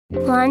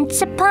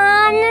Once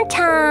upon a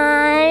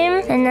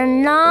time, and a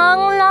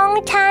long,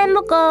 long time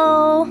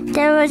ago,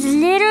 there was a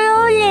little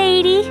old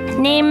lady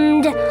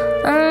named,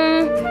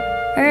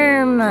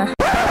 Irma.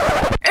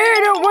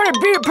 I don't want to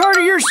be a part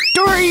of your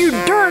story, you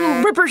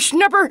darn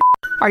whippersnapper!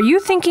 Are you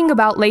thinking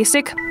about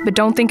LASIK, but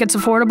don't think it's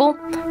affordable?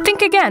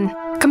 Think again.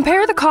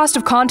 Compare the cost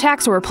of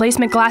contacts or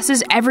replacement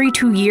glasses every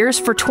 2 years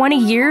for 20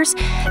 years,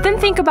 then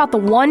think about the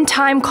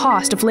one-time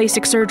cost of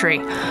LASIK surgery.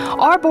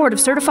 Our board of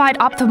certified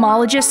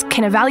ophthalmologists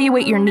can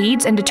evaluate your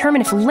needs and determine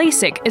if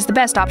LASIK is the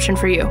best option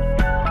for you.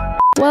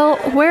 Well,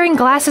 wearing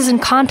glasses and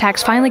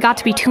contacts finally got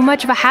to be too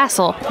much of a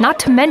hassle, not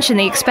to mention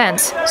the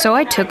expense. So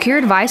I took your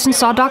advice and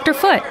saw Dr.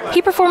 Foote.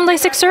 He performed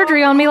LASIK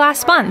surgery on me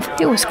last month.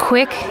 It was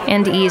quick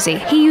and easy.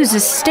 He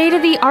uses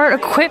state-of-the-art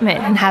equipment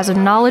and has a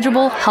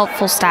knowledgeable,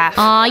 helpful staff.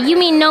 Aw, you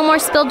mean no more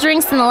spilled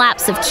drinks in the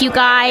laps of cute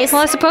guys?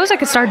 Well, I suppose I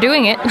could start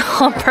doing it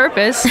on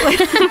purpose.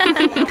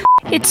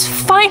 It's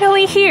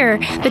finally here,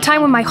 the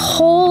time when my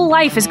whole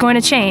life is going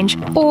to change,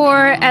 or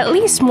at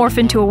least morph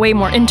into a way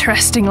more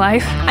interesting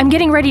life. I'm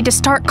getting ready to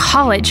start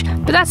college,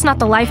 but that's not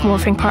the life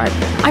morphing part.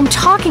 I'm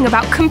talking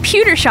about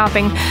computer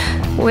shopping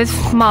with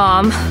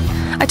Mom.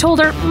 I told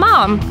her,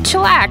 Mom,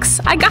 chillax,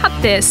 I got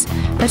this,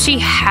 but she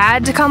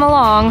had to come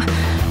along.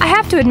 I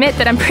have to admit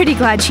that I'm pretty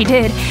glad she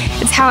did.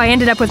 It's how I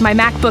ended up with my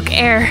MacBook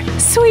Air.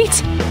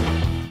 Sweet!